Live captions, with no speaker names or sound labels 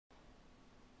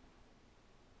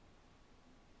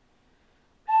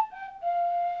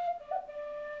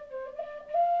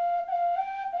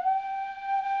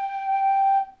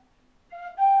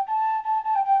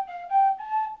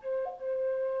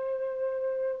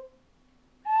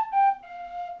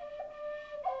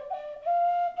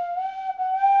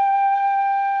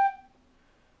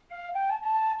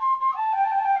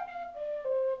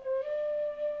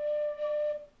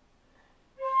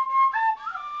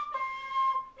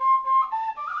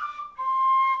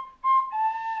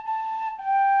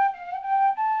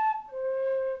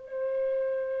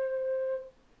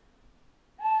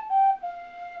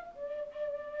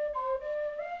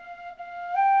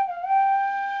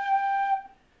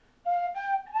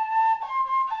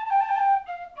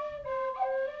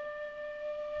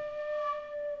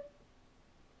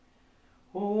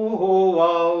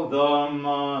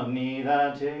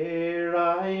that ere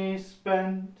I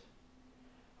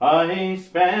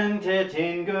spent it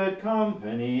in good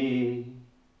company,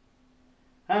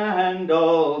 and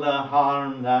all the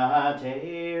harm that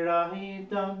ere I've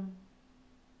done,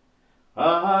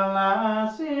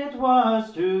 alas, it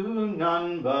was to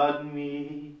none but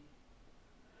me.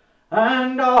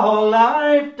 And all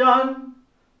I've done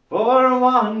for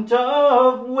want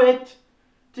of wit,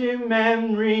 to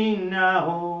memory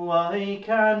now I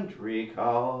can't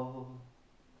recall.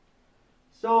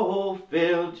 So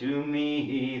fill to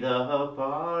me the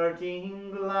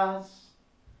parting glass.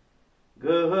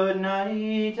 Good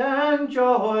night and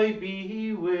joy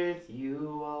be with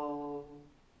you all.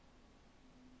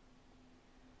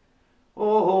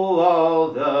 Oh,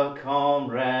 all the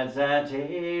comrades that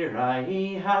e'er I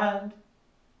had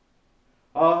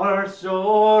are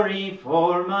sorry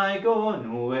for my going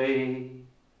away,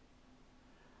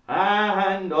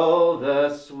 and all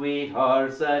the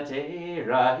sweethearts that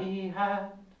e'er I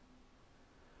had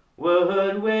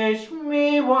would wish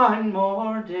me one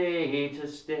more day to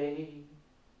stay.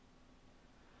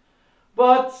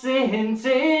 But since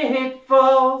it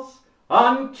falls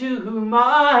unto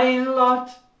my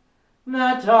lot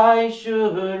that I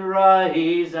should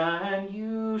rise and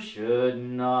you should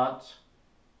not,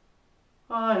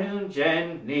 I'll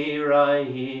gently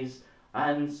rise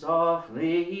and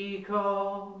softly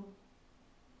call.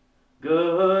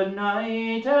 Good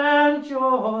night and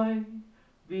joy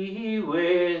be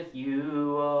with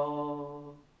you all.